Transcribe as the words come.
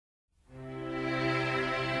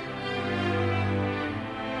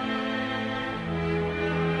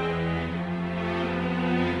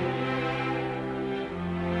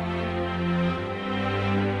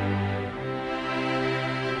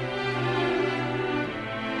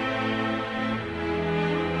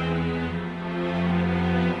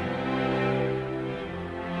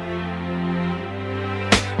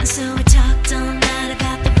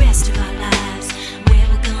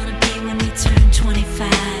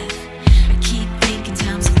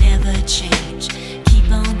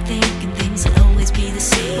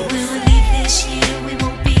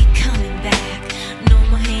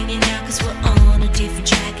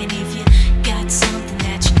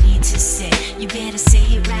You better say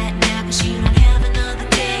it right now, cause you don't have another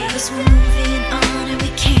day. Cause we're moving on and we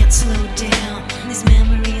can't slow down. These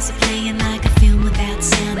memories are playing like a film without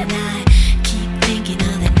sound. And I keep thinking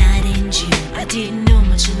of that night in June. I didn't know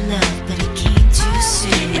much of love, but it came too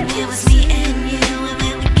soon. And it was me and you, and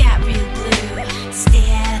when we got real blue,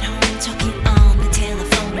 stay at home talking on the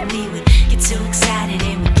telephone. And we would get so excited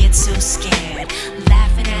and we'd get so scared,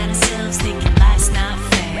 laughing at ourselves, thinking life's not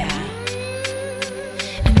fair.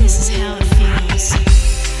 And this is how it feels.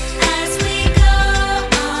 As we go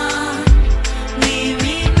on, we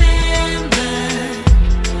remember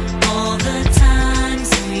all the times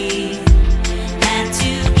we had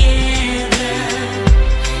together.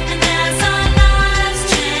 And as our lives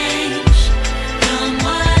change from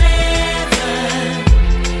whatever,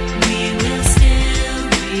 we will still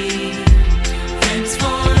be friends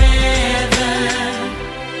forever.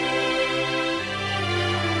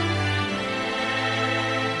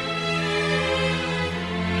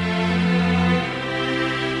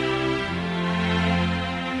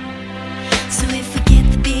 So if we get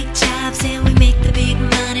the big jobs and we make the big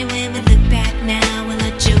money, when we look back now, will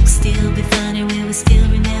our jokes still be funny? Will we still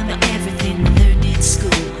remember everything we learned in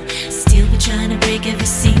school? Still be trying to break every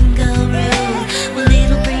single rule? Will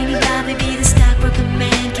little brainy Bobby be the stockbroker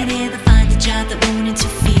man? Can he ever find a job that won't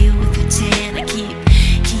interfere with her tan? I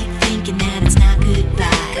keep thinking that it's not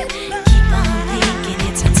goodbye. Keep on thinking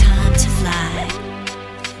it's our time to fly.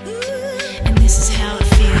 And this is how it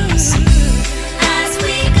feels. As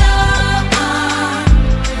we go on,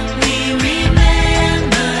 we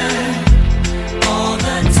remember all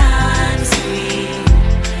the times we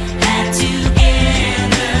had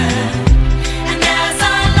together. And as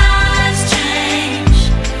our lives change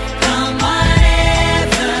from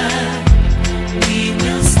whatever, we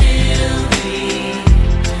will still be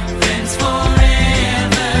friends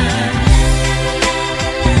forever.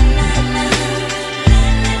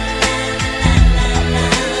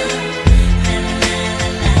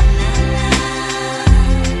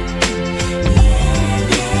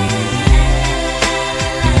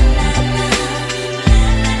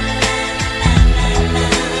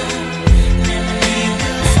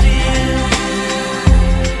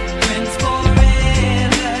 Friends forever.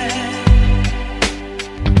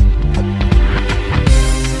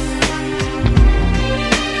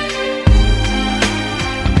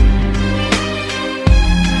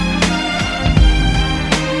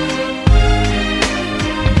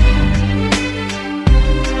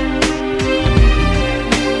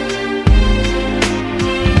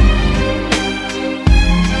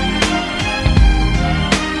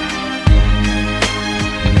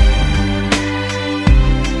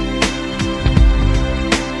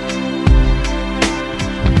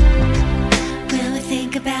 Will we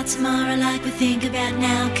think about tomorrow like we think about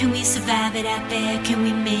now? Can we survive it out there? Can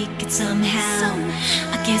we make it somehow?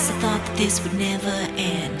 I guess I thought that this would never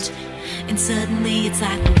end, and suddenly it's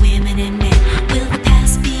like we're women and men. Will the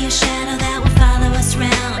past be a shadow that will follow us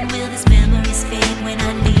round? Will these memories fade when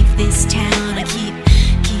I leave this town? I keep